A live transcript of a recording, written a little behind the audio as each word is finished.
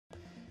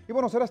Y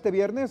bueno, será este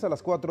viernes a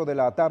las 4 de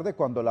la tarde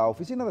cuando la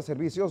Oficina de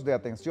Servicios de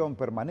Atención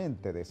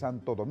Permanente de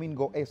Santo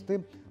Domingo Este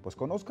pues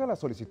conozca la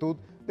solicitud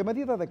de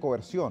medida de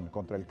coerción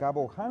contra el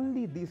cabo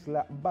Hanley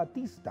Disla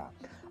Batista,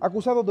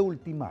 acusado de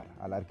ultimar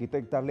a la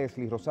arquitecta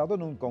Leslie Rosado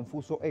en un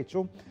confuso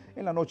hecho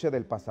en la noche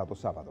del pasado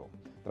sábado.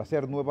 Tras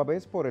ser nueva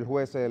vez por el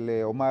juez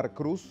Leomar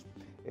Cruz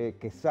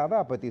Quesada,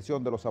 a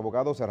petición de los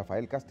abogados de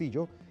Rafael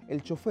Castillo,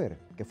 el chofer,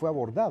 que fue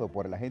abordado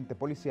por el agente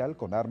policial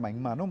con arma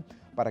en mano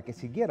para que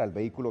siguiera el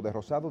vehículo de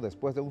Rosado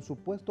después de un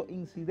supuesto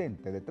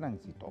incidente de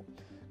tránsito.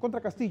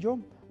 Contra Castillo,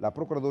 la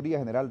Procuraduría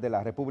General de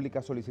la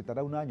República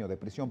solicitará 1 año de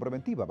prisión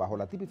preventiva bajo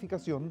la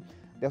tipificación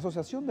de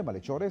asociación de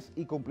malhechores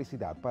y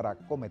complicidad para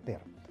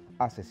cometer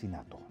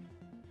asesinato.